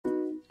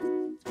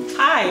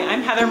Hi,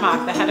 I'm Heather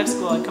Mock, the head of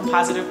school at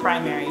Compositive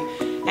Primary.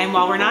 And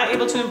while we're not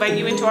able to invite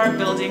you into our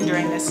building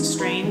during this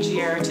strange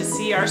year to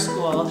see our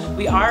school,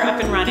 we are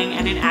up and running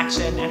and in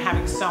action and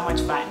having so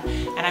much fun.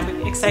 And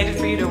I'm excited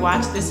for you to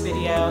watch this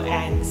video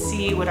and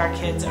see what our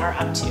kids are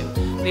up to.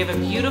 We have a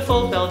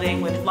beautiful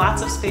building with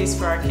lots of space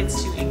for our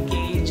kids to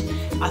engage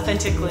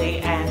authentically,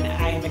 and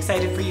I am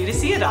excited for you to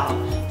see it all.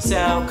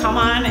 So come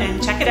on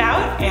and check it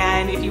out,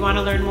 and if you want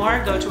to learn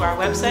more, go to our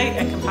website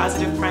at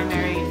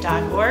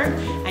compositiveprimary.org,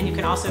 and you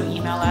can also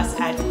email us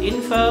at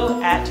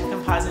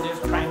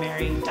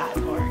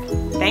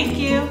info@compositiveprimary.org. Thank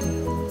you.